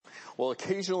Well,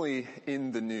 occasionally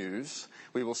in the news,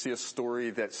 we will see a story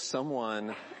that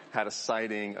someone had a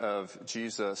sighting of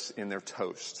Jesus in their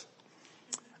toast.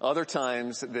 Other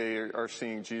times they are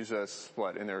seeing Jesus,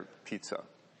 in their pizza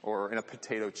or in a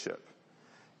potato chip,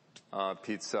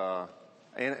 pizza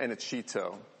and a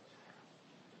Cheeto.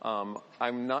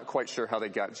 I'm not quite sure how they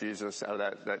got Jesus out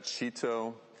of that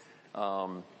Cheeto.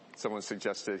 Someone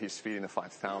suggested he's feeding the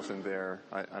 5,000 there.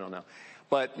 I don't know.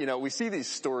 But, we see these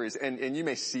stories and you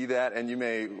may see that and you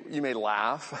may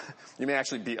laugh. You may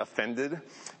actually be offended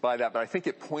by that, but I think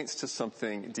it points to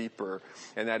something deeper,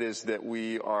 and that is that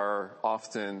we are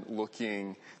often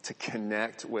looking to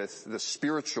connect with the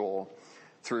spiritual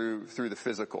through the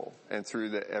physical and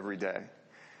through the everyday.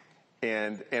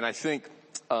 And I think,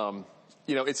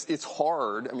 it's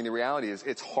hard. I mean, the reality is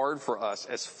it's hard for us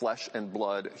as flesh and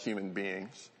blood human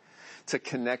beings to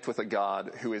connect with a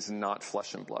God who is not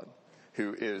flesh and blood,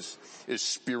 who is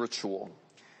spiritual.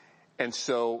 And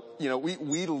so,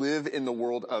 we live in the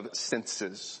world of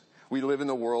senses. We live in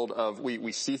the world of,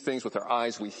 we see things with our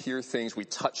eyes, we hear things, we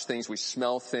touch things, we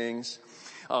smell things.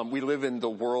 We live in the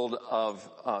world of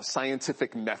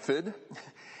scientific method.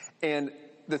 And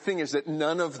the thing is that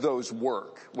none of those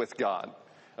work with God.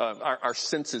 Our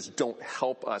senses don't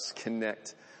help us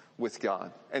connect with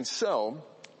God. And so,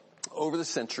 over the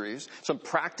centuries, some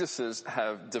practices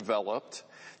have developed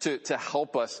to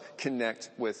help us connect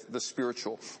with the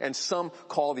spiritual. And some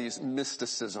call these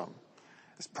mysticism,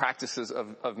 practices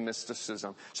of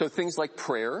mysticism. So things like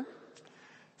prayer,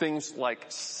 things like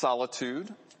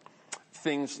solitude,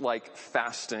 things like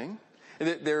fasting,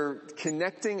 they're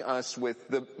connecting us with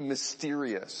the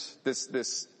mysterious,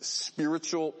 this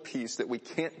spiritual piece that we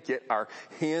can't get our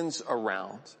hands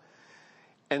around.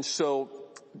 And so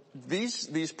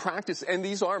these practices, and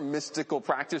these are mystical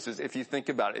practices if you think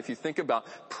about it. If you think about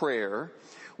prayer,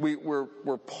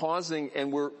 we're pausing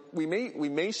and we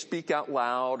may speak out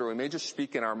loud or we may just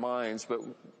speak in our minds, but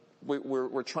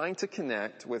we're trying to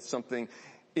connect with something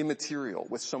immaterial,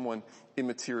 with someone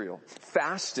immaterial.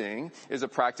 Fasting is a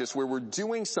practice where we're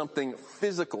doing something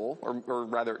physical, or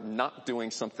rather not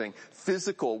doing something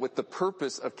physical, with the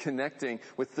purpose of connecting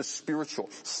with the spiritual.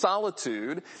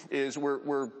 Solitude is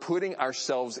we're putting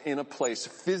ourselves in a place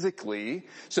physically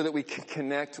so that we can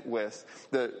connect with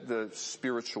the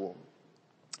spiritual.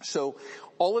 So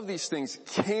all of these things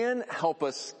can help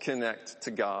us connect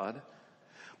to God,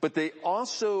 but they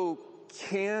also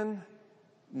can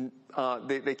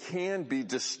they can be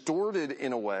distorted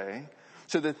in a way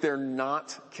so that they're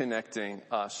not connecting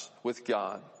us with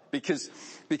God. Because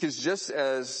just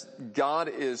as God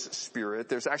is spirit,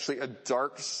 there's actually a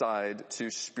dark side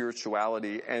to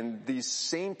spirituality, and these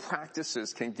same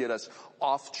practices can get us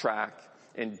off track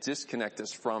and disconnect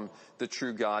us from the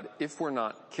true God if we're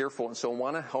not careful. And so I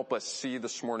want to help us see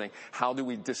this morning, how do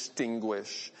we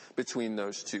distinguish between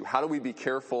those two? How do we be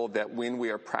careful that when we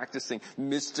are practicing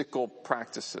mystical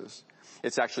practices,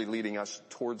 it's actually leading us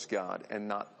towards God and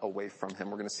not away from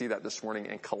Him? We're going to see that this morning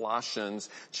in Colossians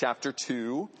chapter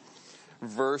 2,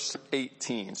 verse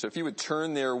 18. So if you would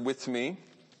turn there with me,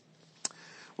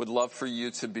 would love for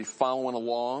you to be following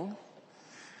along.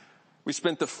 We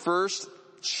spent the first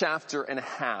chapter and a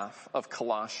half of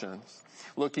Colossians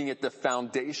looking at the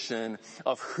foundation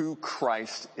of who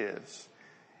Christ is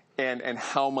and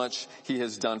how much He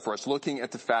has done for us, looking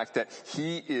at the fact that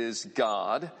He is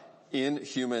God in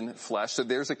human flesh. So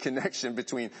there's a connection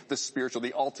between the spiritual,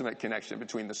 the ultimate connection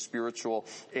between the spiritual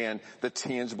and the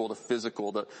tangible, the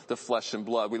physical, the flesh and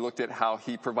blood. We looked at how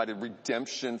He provided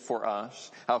redemption for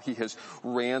us, how He has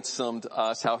ransomed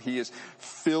us, how He is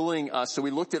filling us. So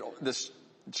we looked at this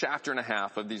chapter and a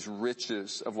half of these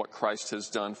riches of what Christ has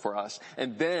done for us.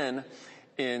 And then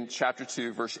in chapter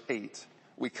 2, verse 8,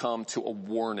 we come to a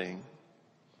warning.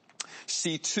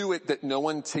 See to it that no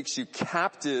one takes you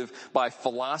captive by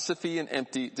philosophy and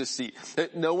empty deceit.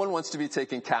 That no one wants to be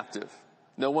taken captive.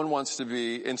 No one wants to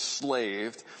be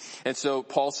enslaved. And so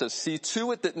Paul says, see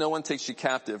to it that no one takes you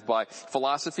captive by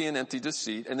philosophy and empty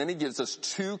deceit. And then he gives us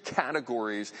two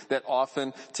categories that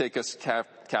often take us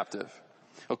captive.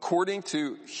 According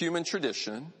to human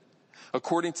tradition,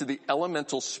 according to the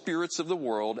elemental spirits of the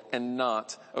world, and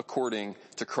not according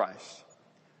to Christ.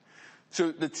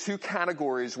 So the two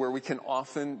categories where we can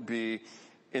often be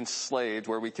enslaved,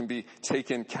 where we can be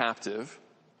taken captive,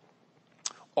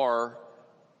 are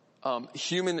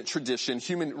human tradition,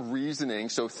 human reasoning,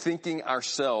 so thinking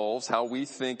ourselves, how we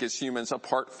think as humans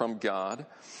apart from God,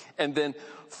 and then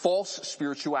false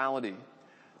spirituality.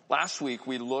 Last week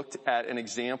we looked at an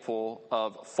example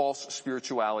of false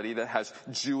spirituality that has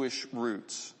Jewish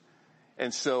roots.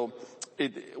 And so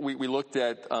we looked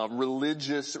at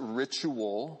religious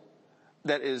ritual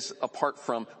that is apart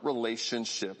from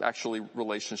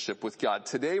relationship with God.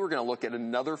 Today we're going to look at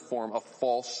another form of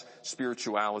false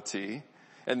spirituality,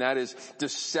 and that is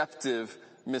deceptive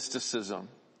mysticism.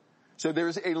 So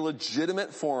there's a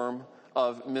legitimate form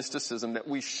of mysticism that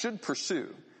we should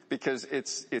pursue because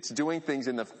it's doing things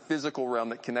in the physical realm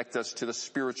that connect us to the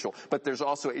spiritual. But there's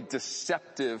also a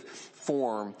deceptive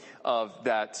form of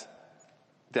that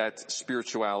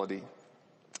spirituality,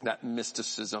 that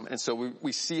mysticism. And so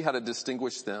we see how to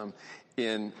distinguish them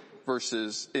in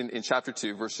chapter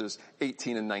 2, verses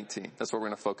 18 and 19. That's what we're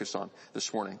going to focus on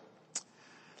this morning.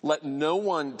 Let no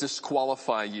one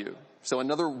disqualify you. So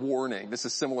another warning. This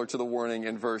is similar to the warning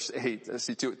in verse 8.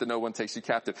 See to it that no one takes you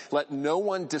captive. Let no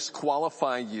one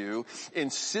disqualify you,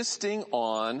 insisting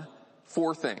on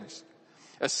 4 things: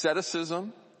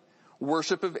 asceticism,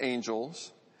 worship of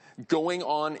angels, going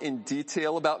on in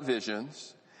detail about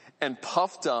visions, and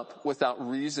puffed up without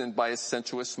reason by a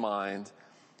sensuous mind.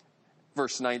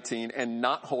 Verse 19, and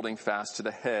not holding fast to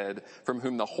the head, from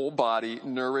whom the whole body,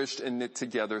 nourished and knit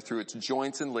together through its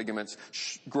joints and ligaments,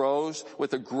 grows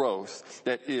with a growth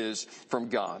that is from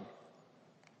God.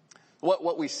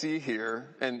 What we see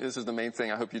here, and this is the main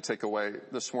thing I hope you take away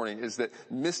this morning, is that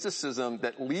mysticism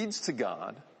that leads to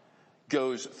God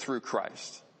goes through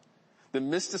Christ. The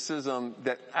mysticism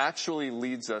that actually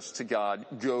leads us to God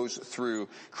goes through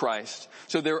Christ.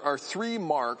 So there are 3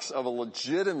 marks of a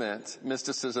legitimate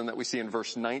mysticism that we see in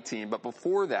verse 19. But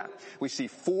before that, we see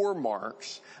 4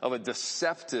 marks of a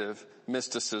deceptive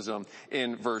mysticism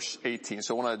in verse 18.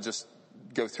 So I want to just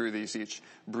go through these each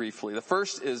briefly. The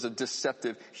first is a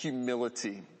deceptive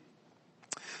humility.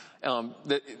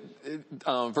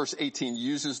 Verse 18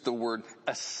 uses the word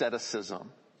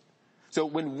asceticism. So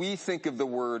when we think of the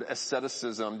word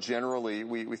asceticism, generally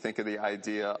we think of the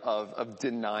idea of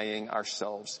denying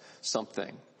ourselves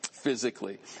something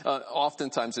physically.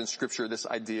 Oftentimes in Scripture, this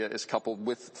idea is coupled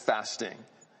with fasting.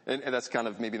 And that's kind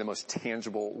of maybe the most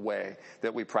tangible way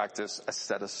that we practice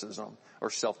asceticism or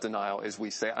self-denial, is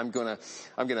we say, I'm gonna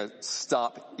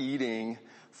stop eating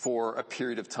for a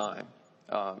period of time.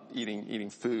 Eating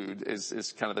food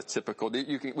is kind of the typical.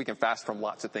 We can fast from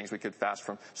lots of things. We could fast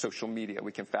from social media.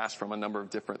 We can fast from a number of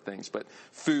different things, but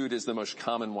food is the most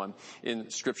common one in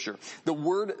Scripture. The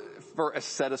word for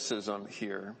asceticism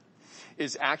here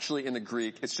is actually in the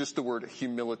Greek. It's just the word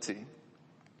humility.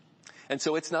 And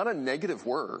so it's not a negative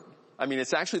word. I mean,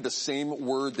 it's actually the same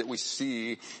word that we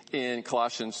see in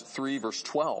Colossians 3 verse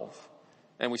 12.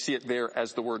 And we see it there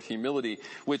as the word humility,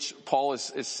 which Paul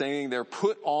is saying there,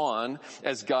 put on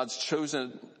as God's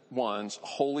chosen ones,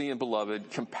 holy and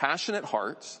beloved, compassionate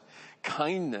hearts,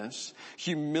 kindness,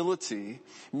 humility,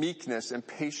 meekness, and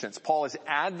patience. Paul is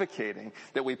advocating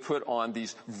that we put on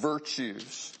these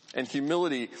virtues, and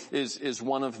humility is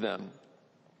one of them.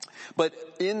 But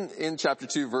in chapter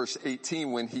 2, verse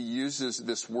 18, when he uses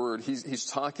this word, he's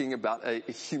talking about a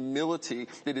humility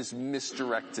that is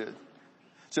misdirected.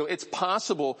 So it's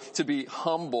possible to be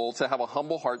humble, to have a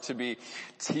humble heart, to be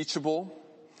teachable,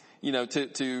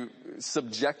 to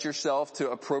subject yourself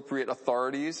to appropriate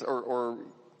authorities, or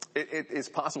it is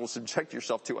possible to subject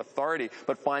yourself to authority,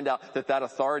 but find out that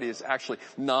authority is actually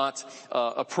not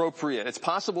appropriate. It's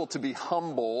possible to be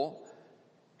humble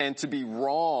and to be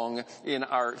wrong in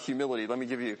our humility. Let me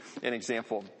give you an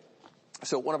example.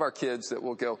 So one of our kids that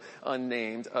will go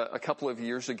unnamed, a couple of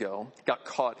years ago, got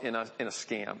caught in a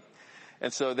scam.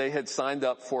 And so they had signed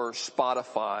up for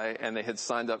Spotify, and they had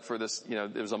signed up for this,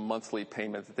 it was a monthly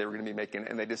payment that they were going to be making,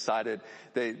 and they decided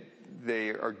they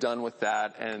are done with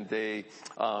that, and they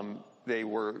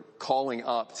were calling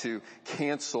up to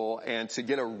cancel and to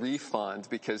get a refund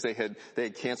because they had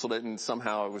canceled it, and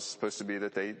somehow it was supposed to be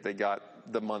that they got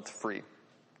the month free.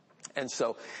 And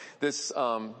so this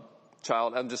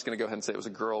child, I'm just going to go ahead and say it was a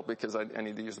girl because I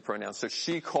need to use the pronouns. So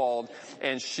she called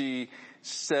and she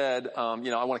said, I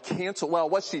want to cancel. Well,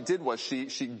 what she did was she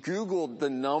Googled the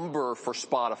number for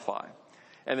Spotify.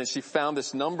 And then she found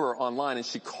this number online and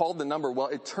she called the number. Well,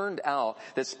 it turned out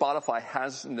that Spotify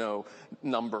has no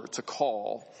number to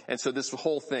call. And so this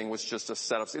whole thing was just a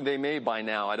setup. They may by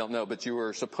now, I don't know, but you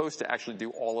were supposed to actually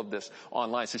do all of this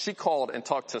online. So she called and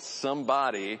talked to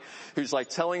somebody who's like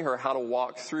telling her how to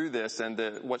walk through this. And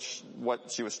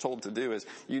what she was told to do is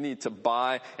you need to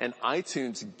buy an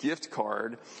iTunes gift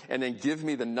card and then give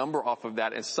me the number off of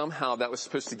that. And somehow that was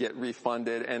supposed to get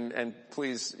refunded. And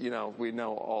please, we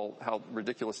know all how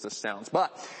ridiculous this sounds.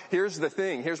 But here's the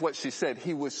thing. Here's what she said.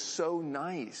 He was so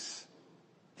nice.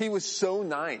 He was so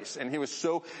nice and he was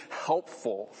so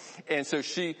helpful. And so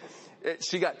she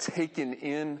got taken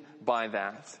in by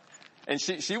that. And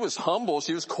she was humble.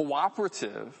 She was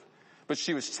cooperative. but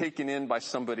she was taken in by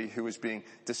somebody who was being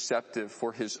deceptive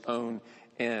for his own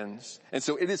ends. And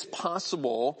so it is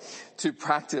possible to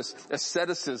practice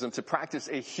asceticism, to practice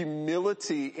a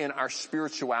humility in our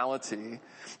spirituality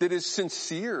that is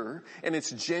sincere and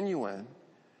it's genuine,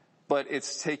 but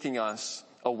it's taking us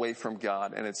away from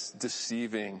God and it's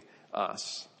deceiving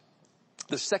us.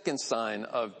 The second sign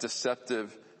of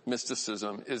deceptive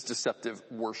mysticism is deceptive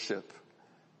worship.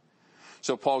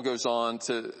 So Paul goes on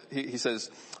he says,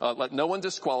 let no one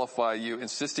disqualify you,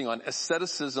 insisting on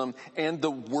asceticism and the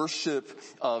worship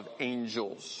of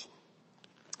angels.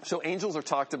 So angels are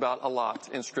talked about a lot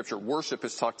in Scripture. Worship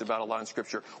is talked about a lot in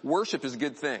Scripture. Worship is a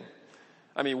good thing.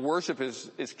 I mean, worship is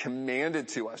commanded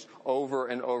to us over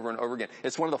and over and over again.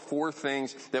 It's one of the four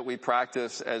things that we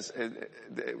practice as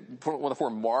one of the four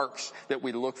marks that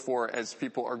we look for as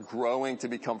people are growing to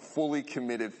become fully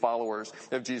committed followers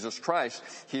of Jesus Christ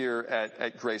here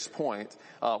at Grace Point.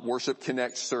 Worship,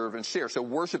 connect, serve, and share. So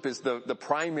worship is the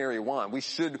primary one. We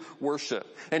should worship.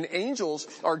 And angels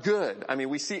are good. I mean,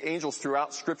 we see angels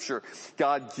throughout Scripture.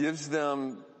 God gives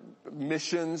them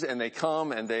missions and they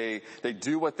come and they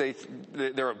do what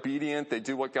they're obedient. They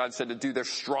do what God said to do. They're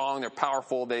strong. They're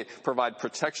powerful. They provide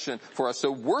protection for us.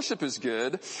 So worship is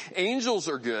good. Angels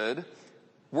are good.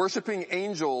 Worshiping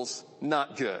angels,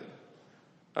 not good.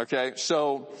 Okay.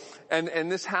 So,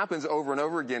 and this happens over and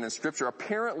over again in Scripture.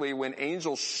 Apparently when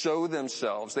angels show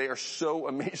themselves, they are so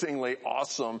amazingly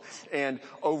awesome and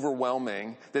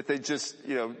overwhelming that they just,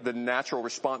 the natural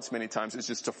response many times is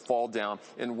just to fall down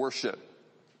in worship.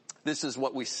 This is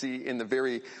what we see in the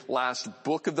very last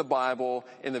book of the Bible,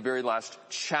 in the very last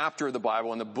chapter of the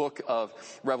Bible, in the book of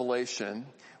Revelation,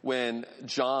 when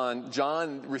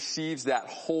John receives that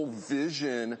whole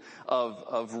vision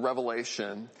of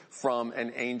Revelation from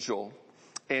an angel.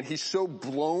 And he's so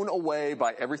blown away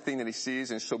by everything that he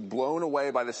sees and so blown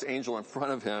away by this angel in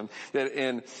front of him that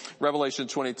in Revelation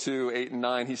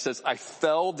 22:8-9, he says, I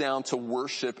fell down to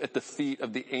worship at the feet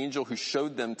of the angel who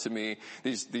showed them to me,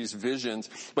 these visions.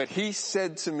 But he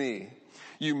said to me,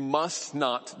 you must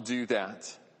not do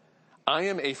that. I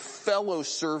am a fellow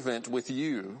servant with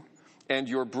you and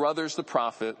your brothers, the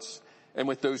prophets, and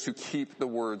with those who keep the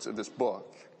words of this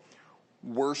book.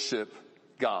 Worship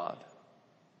God.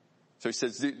 So he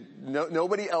says,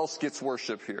 nobody else gets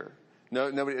worship here.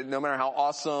 No matter how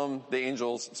awesome the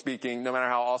angel's speaking, no matter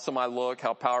how awesome I look,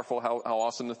 how powerful, how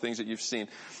awesome the things that you've seen,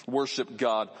 worship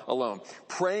God alone.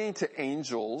 Praying to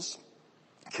angels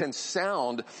can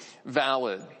sound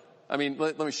valid. I mean,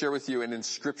 let me share with you an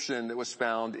inscription that was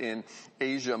found in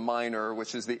Asia Minor,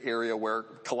 which is the area where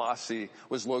Colossae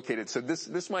was located. So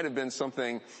this might have been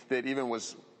something that even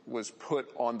was put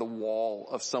on the wall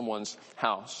of someone's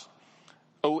house.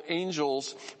 O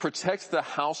angels, protect the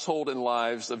household and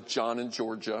lives of John and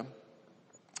Georgia.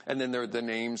 And then there are the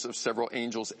names of several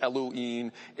angels,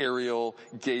 Elohim, Ariel,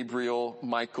 Gabriel,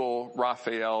 Michael,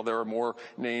 Raphael. There are more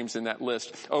names in that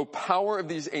list. O power of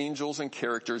these angels and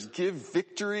characters, give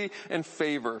victory and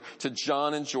favor to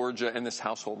John and Georgia and this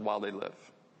household while they live.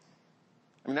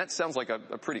 I mean, that sounds like a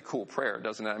pretty cool prayer,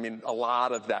 doesn't it? I mean, a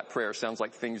lot of that prayer sounds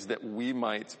like things that we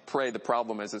might pray. The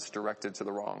problem is it's directed to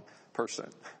the wrong person.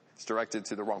 It's directed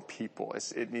to the wrong people.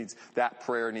 That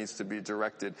prayer needs to be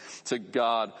directed to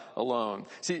God alone.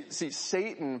 See,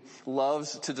 Satan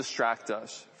loves to distract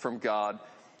us from God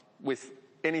with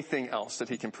anything else that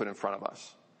he can put in front of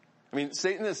us. I mean,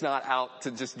 Satan is not out to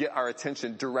just get our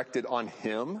attention directed on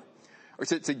him or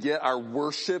to get our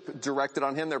worship directed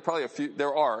on him.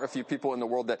 There are a few people in the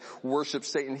world that worship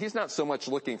Satan. He's not so much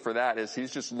looking for that as he's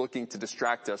just looking to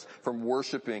distract us from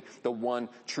worshiping the one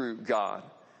true God.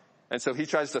 And so he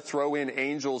tries to throw in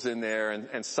angels in there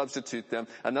and substitute them.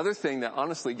 Another thing that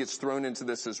honestly gets thrown into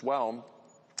this as well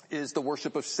is the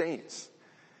worship of saints,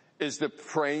 is the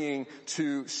praying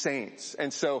to saints.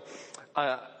 And so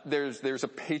there's a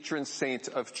patron saint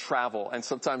of travel. And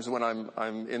sometimes when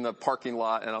I'm in the parking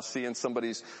lot and I'll see in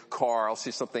somebody's car, I'll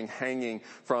see something hanging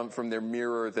from their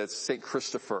mirror that's Saint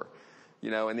Christopher.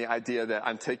 And the idea that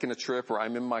I'm taking a trip or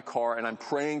I'm in my car and I'm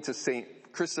praying to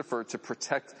Saint Christopher to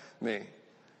protect me.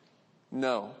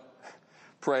 No.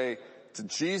 Pray to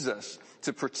Jesus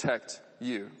to protect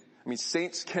you. I mean,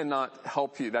 saints cannot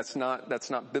help you. That's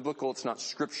not biblical. It's not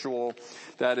scriptural.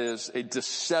 That is a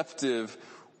deceptive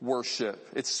worship.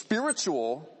 It's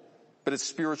spiritual, but it's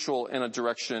spiritual in a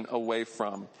direction away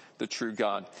from the true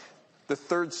God. The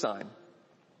third sign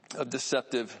of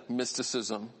deceptive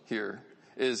mysticism here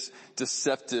is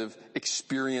deceptive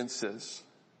experiences.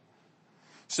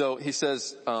 So he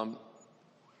says,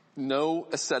 no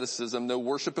asceticism, no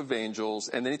worship of angels,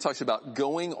 and then he talks about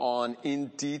going on in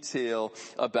detail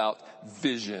about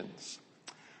visions.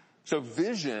 So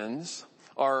visions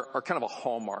are kind of a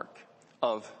hallmark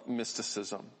of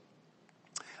mysticism.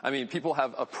 I mean, people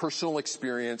have a personal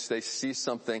experience, they see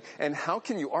something, and how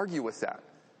can you argue with that?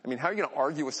 I mean, how are you going to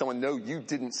argue with someone, no, you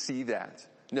didn't see that.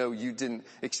 No, you didn't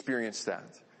experience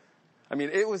that. I mean,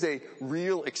 it was a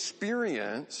real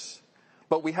experience,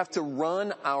 but we have to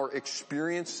run our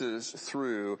experiences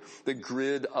through the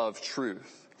grid of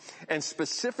truth. And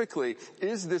specifically,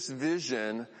 is this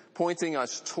vision pointing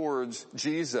us towards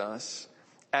Jesus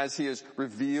as he is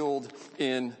revealed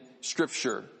in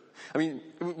Scripture? I mean,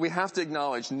 we have to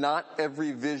acknowledge not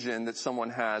every vision that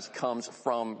someone has comes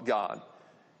from God.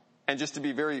 And just to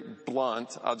be very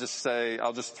blunt, I'll just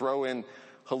throw in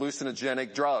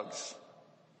hallucinogenic drugs.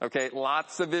 Okay,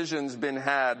 lots of visions been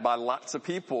had by lots of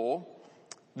people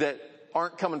that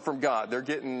aren't coming from God. They're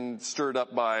getting stirred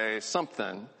up by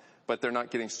something, but they're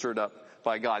not getting stirred up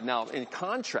by God. Now, in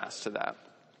contrast to that,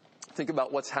 think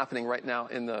about what's happening right now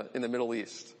in the Middle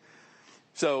East.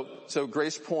 So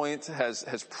Grace Point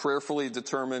has prayerfully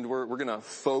determined we're going to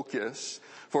focus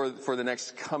for the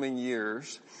next coming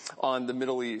years on the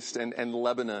Middle East and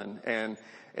Lebanon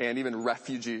and even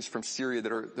refugees from Syria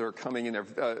that are coming in there,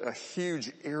 a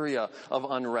huge area of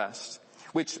unrest.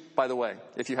 Which, by the way,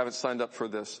 if you haven't signed up for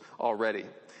this already,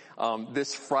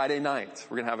 this Friday night,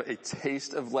 we're going to have a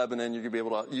taste of Lebanon.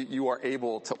 You are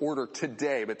able to order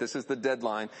today, but this is the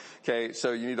deadline. Okay,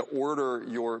 so you need to order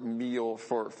your meal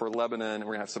for Lebanon. And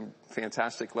we're going to have some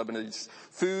fantastic Lebanese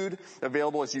food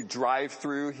available as you drive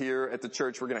through here at the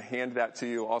church. We're going to hand that to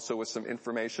you also with some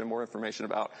information, more information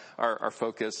about our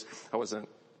focus. I wasn't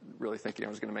really thinking I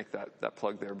was going to make that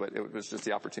plug there, but it was just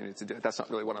the opportunity to do it. That's not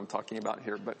really what I'm talking about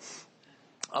here, but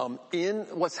in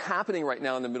what's happening right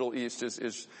now in the Middle East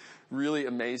is really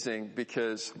amazing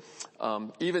because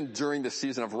even during the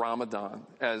season of Ramadan,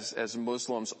 as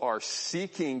Muslims are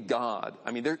seeking God,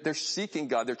 I mean, they're seeking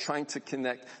God. They're trying to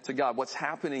connect to God. What's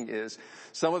happening is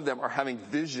some of them are having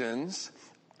visions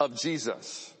of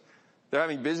Jesus. They're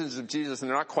having visions of Jesus, and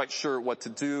they're not quite sure what to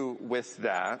do with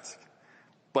that.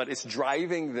 But it's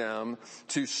driving them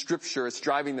to Scripture. It's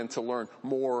driving them to learn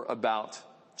more about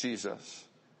Jesus.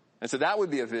 And so that would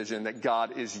be a vision that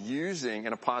God is using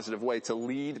in a positive way to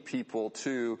lead people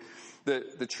to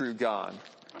the true God.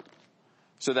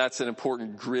 So that's an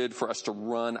important grid for us to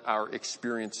run our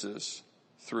experiences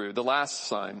through. The last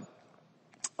sign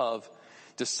of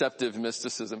deceptive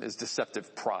mysticism is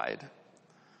deceptive pride.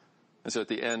 And so at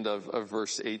the end of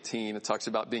verse 18, it talks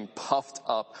about being puffed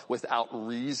up without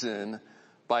reason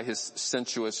by his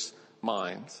sensuous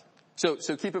mind. So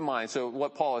keep in mind, so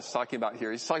what Paul is talking about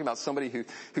here, he's talking about somebody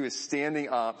who is standing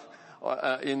up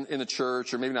in the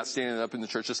church, or maybe not standing up in the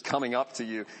church, just coming up to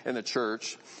you in the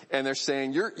church, and they're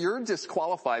saying, you're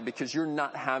disqualified because you're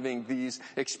not having these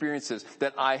experiences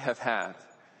that I have had.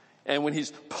 And when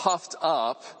he's puffed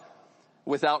up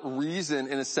without reason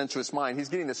in a sensuous mind, he's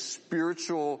getting this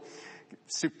spiritual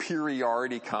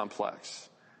superiority complex.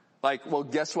 Like, well,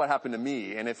 guess what happened to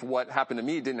me? And if what happened to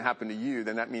me didn't happen to you,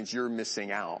 then that means you're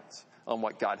missing out on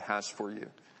what God has for you.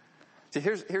 See,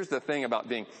 here's the thing about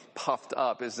being puffed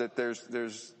up is that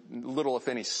there's little, if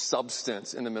any,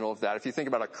 substance in the middle of that. If you think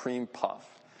about a cream puff,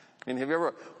 I mean, have you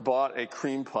ever bought a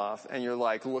cream puff and you're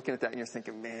like looking at that and you're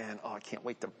thinking, man, I can't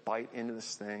wait to bite into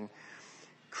this thing.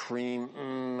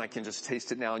 Cream, I can just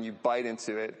taste it now. And you bite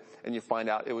into it and you find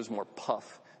out it was more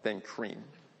puff than cream.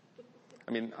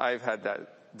 I mean, I've had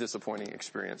that disappointing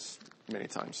experience many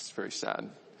times. It's very sad.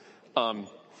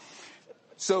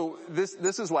 So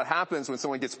this is what happens when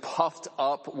someone gets puffed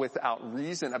up without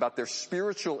reason about their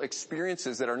spiritual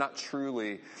experiences that are not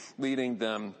truly leading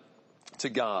them to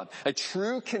God. A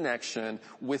true connection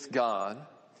with God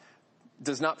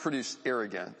does not produce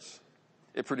arrogance.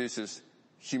 It produces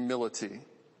humility.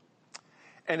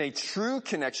 And a true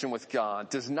connection with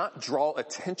God does not draw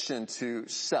attention to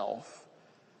self.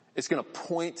 It's going to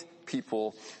point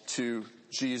people to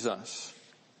Jesus.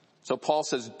 So Paul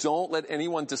says, don't let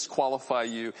anyone disqualify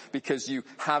you because you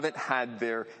haven't had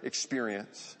their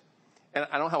experience. And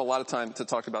I don't have a lot of time to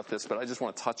talk about this, but I just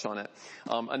want to touch on it.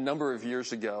 A number of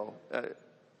years ago,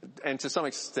 and to some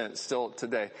extent still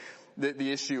today,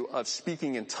 the issue of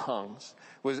speaking in tongues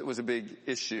was a big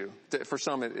issue. For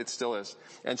some, it still is.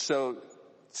 And so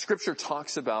Scripture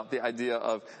talks about the idea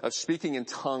of speaking in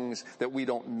tongues that we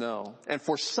don't know. And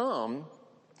for some,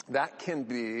 that can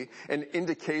be an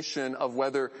indication of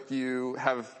whether you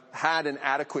have had an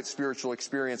adequate spiritual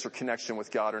experience or connection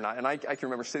with God or not. And I can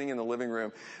remember sitting in the living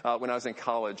room when I was in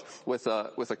college with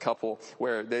a couple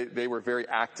where they were very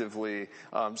actively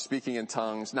speaking in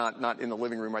tongues, not in the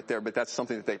living room right there, but that's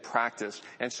something that they practiced.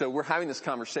 And so we're having this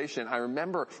conversation. I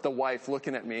remember the wife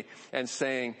looking at me and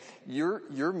saying,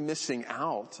 you're missing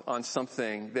out on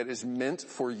something that is meant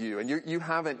for you, and you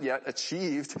haven't yet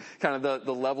achieved kind of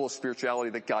the level of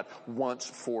spirituality that God wants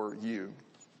for you.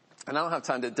 And I don't have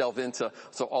time to delve into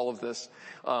all of this,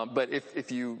 but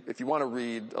if you want to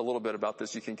read a little bit about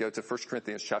this, you can go to 1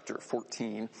 Corinthians chapter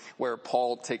 14, where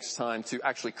Paul takes time to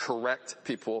actually correct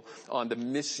people on the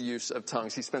misuse of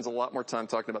tongues. He spends a lot more time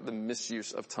talking about the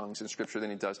misuse of tongues in Scripture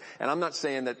than he does. And I'm not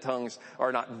saying that tongues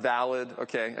are not valid.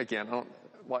 Okay, again,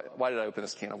 why did I open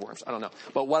this can of worms? I don't know.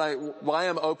 But why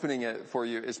I'm opening it for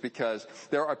you is because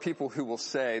there are people who will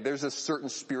say there's a certain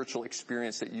spiritual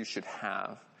experience that you should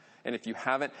have. And if you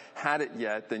haven't had it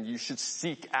yet, then you should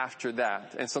seek after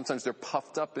that. And sometimes they're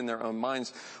puffed up in their own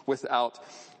minds without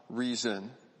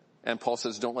reason. And Paul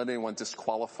says, don't let anyone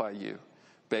disqualify you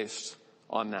based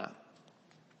on that.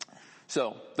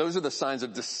 So those are the signs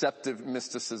of deceptive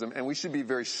mysticism. And we should be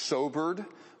very sobered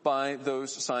by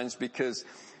those signs because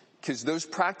those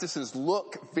practices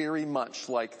look very much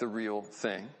like the real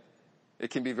thing. It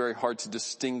can be very hard to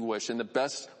distinguish, and the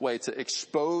best way to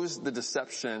expose the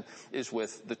deception is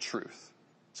with the truth.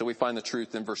 So we find the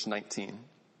truth in verse 19.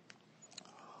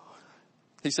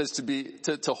 He says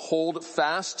to hold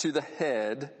fast to the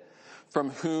head, from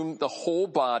whom the whole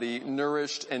body,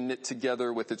 nourished and knit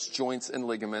together with its joints and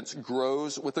ligaments,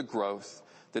 grows with a growth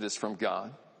that is from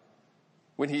God.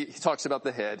 When he talks about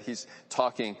the head, he's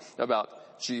talking about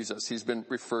Jesus. He's been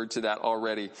referred to that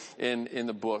already in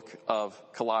the book of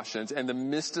Colossians. And the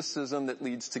mysticism that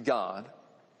leads to God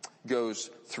goes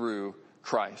through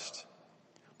Christ.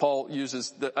 Paul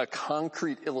uses a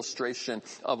concrete illustration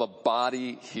of a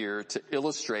body here to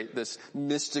illustrate this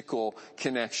mystical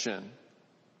connection.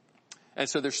 And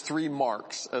so there's 3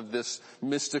 marks of this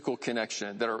mystical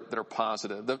connection that are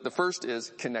positive. The first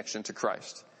is connection to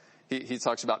Christ. He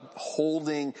talks about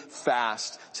holding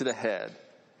fast to the head.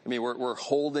 I mean, we're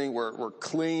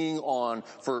clinging on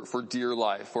for dear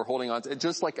life. We're holding on to,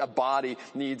 just like a body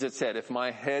needs its head. If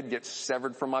my head gets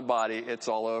severed from my body, it's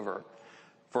all over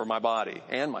for my body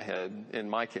and my head in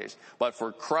my case. But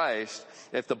for Christ,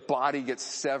 if the body gets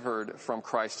severed from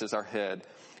Christ as our head,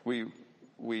 we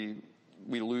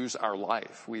lose our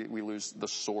life. We lose the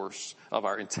source of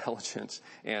our intelligence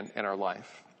and our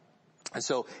life. And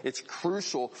so it's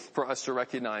crucial for us to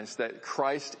recognize that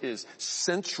Christ is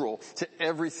central to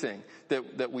everything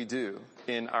that we do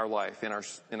in our life, in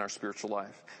our spiritual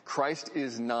life. Christ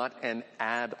is not an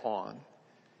add-on.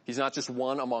 He's not just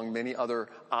one among many other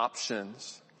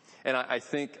options. And I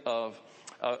think of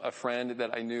a friend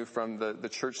that I knew from the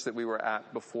church that we were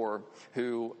at before,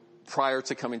 who prior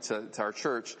to coming to our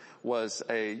church was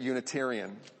a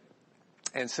Unitarian.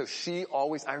 And so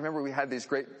I remember we had these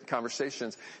great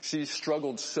conversations. She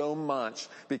struggled so much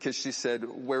because she said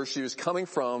where she was coming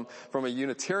from a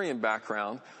Unitarian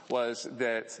background, was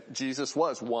that Jesus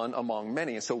was one among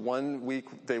many. And so one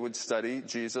week they would study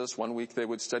Jesus, one week they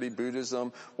would study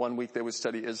Buddhism, one week they would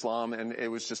study Islam, and it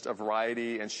was just a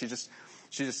variety. And she just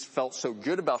felt so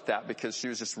good about that because she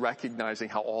was just recognizing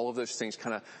how all of those things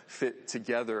kind of fit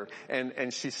together.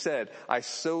 And she said, I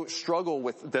so struggle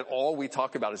with that all we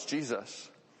talk about is Jesus.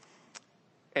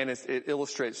 And it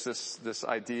illustrates this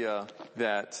idea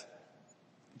that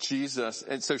Jesus,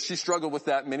 and so she struggled with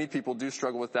that. Many people do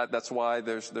struggle with that. That's why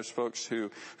there's folks who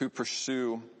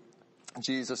pursue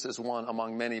Jesus as one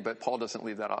among many, but Paul doesn't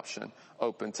leave that option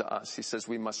open to us. He says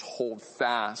we must hold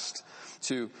fast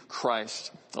to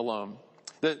Christ alone.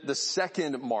 The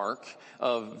second mark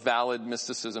of valid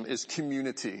mysticism is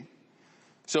community.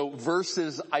 So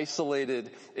versus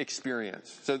isolated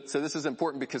experience. So this is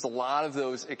important because a lot of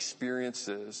those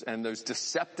experiences and those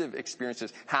deceptive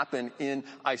experiences happen in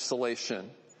isolation.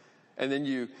 And then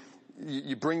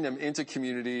you bring them into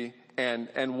community and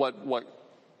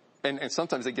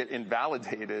sometimes they get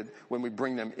invalidated when we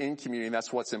bring them in community. And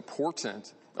that's what's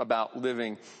important about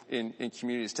living in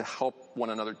communities, to help one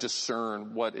another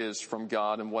discern what is from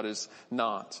God and what is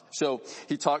not. So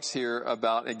he talks here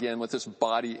about, again, with this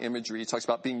body imagery, he talks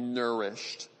about being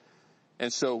nourished.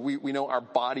 And so we know our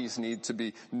bodies need to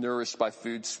be nourished by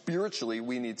food. Spiritually,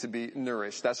 we need to be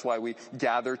nourished. That's why we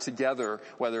gather together,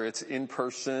 whether it's in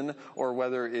person or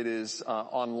whether it is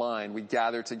online. We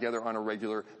gather together on a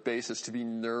regular basis to be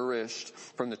nourished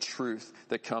from the truth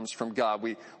that comes from God.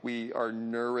 We are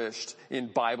nourished in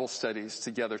Bible studies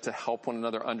together to help one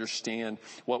another understand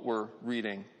what we're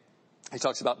reading. He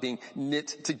talks about being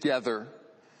knit together.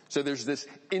 So there's this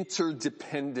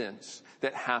interdependence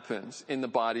that happens in the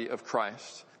body of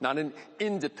Christ. Not an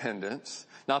independence,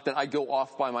 not that I go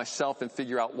off by myself and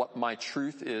figure out what my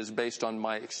truth is based on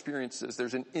my experiences.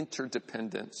 There's an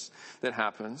interdependence that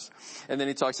happens. And then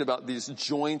he talks about these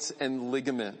joints and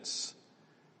ligaments.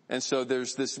 And so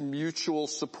there's this mutual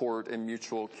support and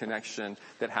mutual connection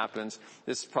that happens.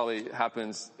 This probably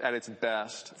happens at its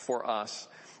best for us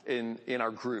in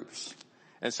our groups.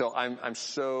 And so I'm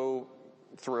so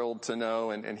thrilled to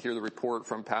know and hear the report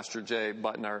from Pastor Jay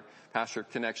Button, our pastor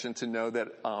connection, to know that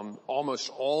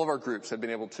almost all of our groups have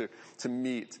been able to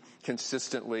meet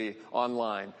consistently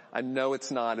online. I know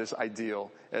it's not as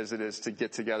ideal as it is to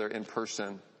get together in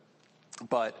person,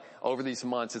 but over these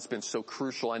months it's been so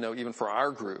crucial. I know even for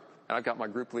our group, and I've got my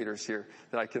group leaders here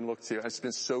that I can look to. It's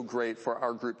been so great for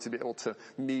our group to be able to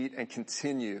meet and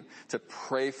continue to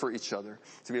pray for each other,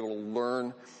 to be able to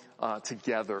learn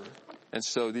together. And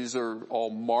so these are all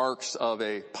marks of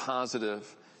a positive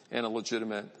and a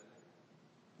legitimate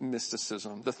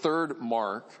mysticism. The third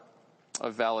mark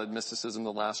of valid mysticism,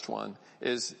 the last one,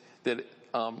 is that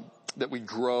we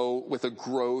grow with a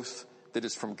growth that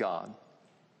is from God.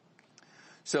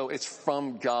 So it's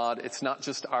from God. It's not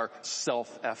just our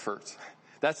self-effort.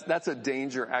 That's a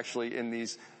danger actually in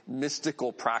these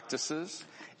mystical practices,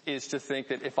 is to think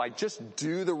that if I just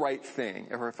do the right thing,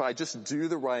 or if I just do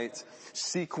the right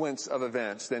sequence of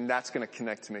events, then that's going to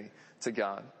connect me to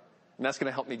God. And that's going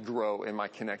to help me grow in my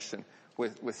connection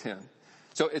with Him.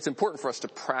 So it's important for us to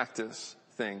practice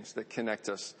things that connect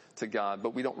us to God,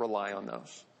 but we don't rely on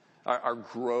those. Our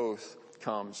growth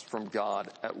comes from God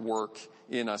at work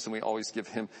in us, and we always give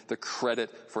Him the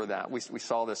credit for that. We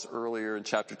saw this earlier in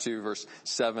chapter 2, verse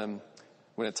 7,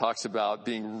 when it talks about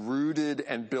being rooted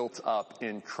and built up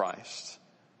in Christ,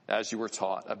 as you were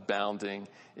taught, abounding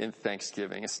in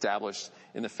thanksgiving, established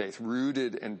in the faith,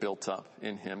 rooted and built up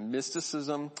in Him.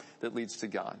 Mysticism that leads to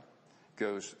God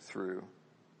goes through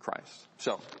Christ.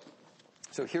 So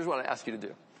here's what I ask you to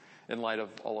do in light of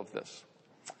all of this.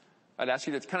 I'd ask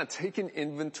you to kind of take an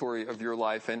inventory of your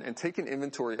life and take an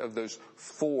inventory of those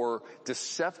 4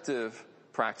 deceptive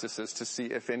practices to see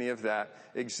if any of that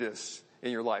exists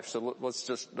in your life. So let's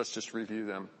just review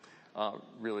them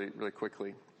really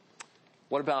quickly.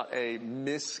 What about a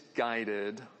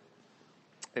misguided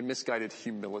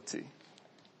humility?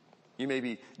 You may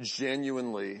be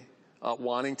genuinely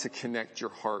wanting to connect your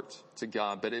heart to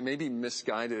God, but it may be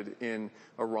misguided in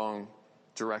a wrong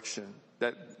direction.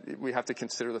 That we have to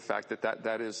consider the fact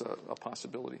that is a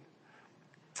possibility.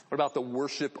 What about the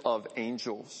worship of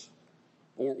angels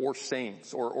or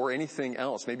saints or anything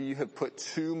else? Maybe you have put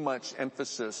too much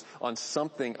emphasis on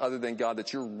something other than God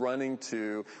that you're running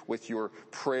to with your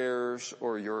prayers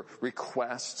or your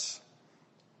requests.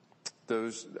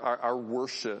 Our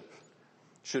worship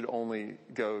should only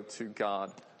go to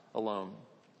God alone.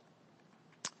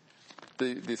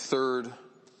 The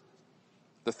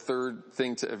third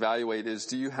thing to evaluate is,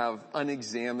 do you have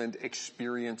unexamined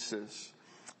experiences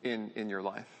in your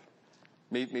life?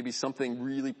 Maybe something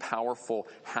really powerful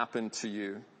happened to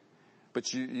you,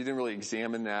 but you didn't really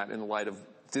examine that in the light of,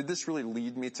 did this really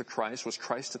lead me to Christ? Was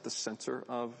Christ at the center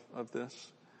of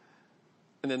this?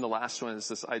 And then the last one is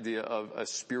this idea of a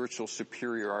spiritual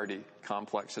superiority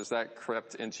complex. Has that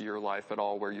crept into your life at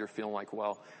all, where you're feeling like,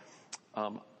 well,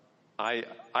 I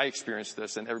experienced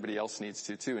this and everybody else needs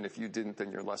to too, and if you didn't,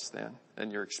 then you're less than,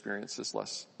 and your experience is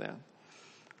less than.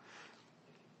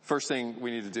 First thing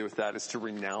we need to do with that is to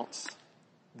renounce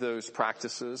those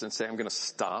practices and say, I'm going to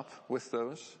stop with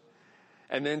those.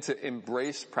 And then to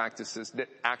embrace practices that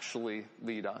actually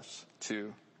lead us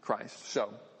to Christ.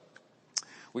 So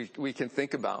we can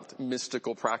think about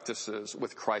mystical practices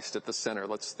with Christ at the center.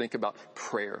 Let's think about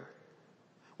prayer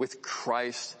with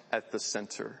Christ at the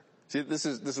center. See, this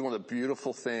is one of the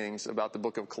beautiful things about the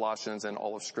book of Colossians and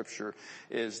all of Scripture,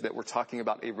 is that we're talking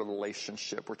about a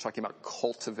relationship. We're talking about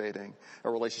cultivating a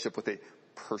relationship with a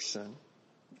person.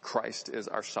 Christ is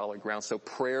our solid ground. So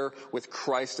prayer with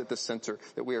Christ at the center,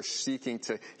 that we are seeking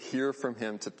to hear from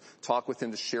Him, to talk with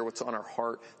Him, to share what's on our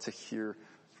heart, to hear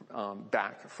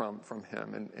back from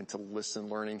Him, and to listen,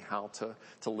 learning how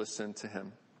to listen to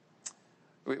Him.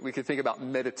 We can think about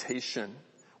meditation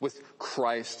with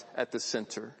Christ at the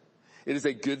center. It is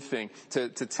a good thing to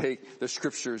take the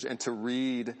Scriptures and to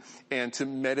read and to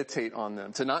meditate on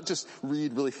them. To not just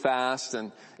read really fast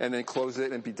and then close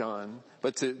it and be done,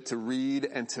 but to read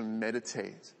and to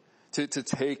meditate. To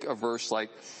take a verse like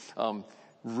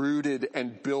rooted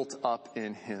and built up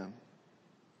in Him,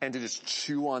 and to just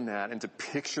chew on that and to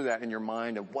picture that in your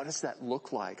mind. And what does that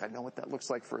look like? I know what that looks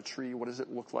like for a tree. What does it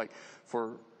look like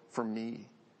for me?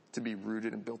 to be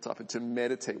rooted and built up, and to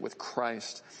meditate with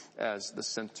Christ as the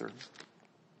center.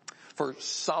 For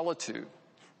solitude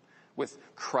with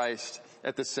Christ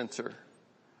at the center,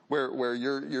 where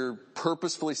you're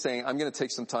purposefully saying, I'm going to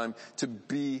take some time to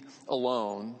be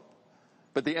alone.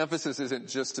 But the emphasis isn't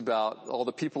just about all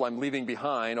the people I'm leaving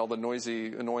behind, all the noisy,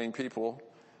 annoying people.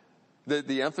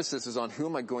 The emphasis is on who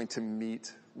am I going to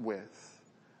meet with.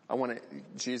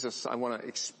 Jesus, I want to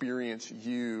experience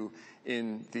you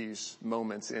in these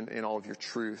moments, in all of your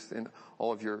truth, in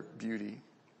all of your beauty.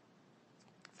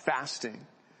 Fasting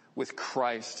with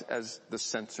Christ as the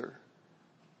center.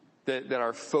 That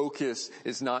our focus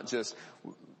is not just,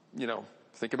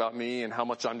 think about me and how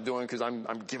much I'm doing because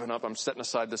I'm giving up, I'm setting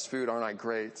aside this food, aren't I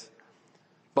great?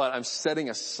 But I'm setting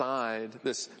aside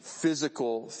this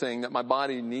physical thing that my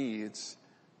body needs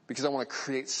because I want to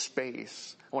create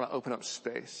space. I want to open up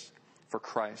space for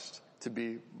Christ to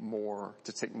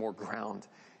take more ground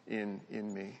in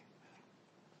me.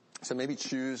 So maybe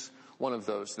choose one of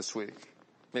those this week.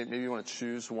 Maybe you want to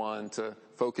choose one to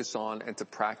focus on and to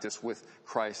practice with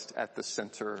Christ at the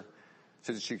center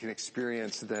so that you can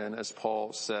experience then, as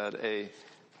Paul said,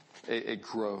 a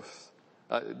growth,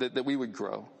 that we would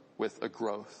grow with a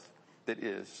growth that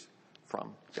is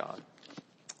from God.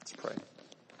 Let's pray.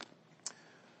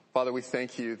 Father, we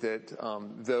thank you that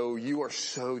though you are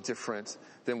so different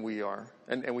than we are,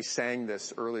 and we sang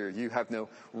this earlier, you have no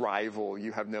rival,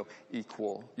 you have no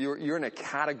equal. You're in a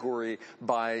category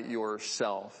by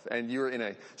yourself, and you're in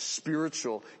a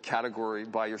spiritual category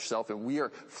by yourself, and we are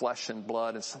flesh and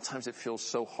blood, and sometimes it feels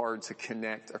so hard to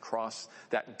connect across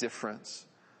that difference.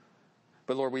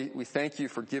 But Lord, we thank you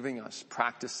for giving us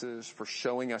practices, for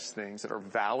showing us things that are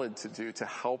valid to do to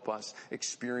help us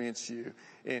experience you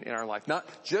in our life. Not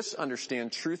just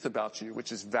understand truth about you,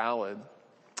 which is valid,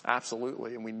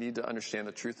 absolutely, and we need to understand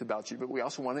the truth about you, but we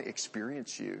also want to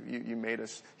experience you. You made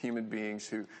us human beings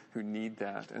who need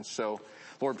that. And so,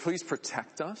 Lord, please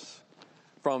protect us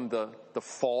from the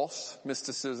false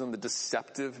mysticism, the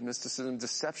deceptive mysticism.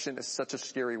 Deception is such a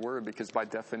scary word because by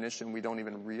definition we don't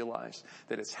even realize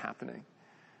that it's happening.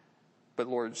 But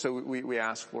Lord, so we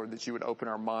ask, Lord, that you would open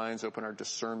our minds, open our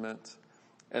discernment.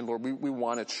 And Lord, we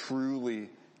want to truly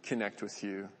connect with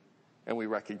you. And we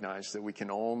recognize that we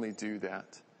can only do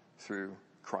that through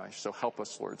Christ. So help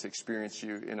us, Lord, to experience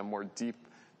you in a more deep,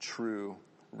 true,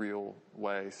 real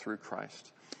way through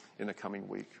Christ in the coming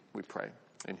week. We pray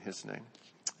in his name.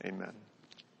 Amen.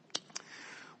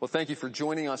 Well, thank you for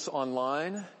joining us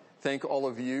online. Thank all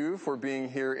of you for being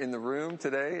here in the room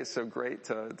today. It's so great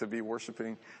to be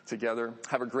worshiping together.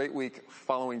 Have a great week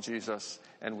following Jesus,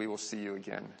 and we will see you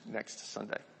again next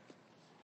Sunday.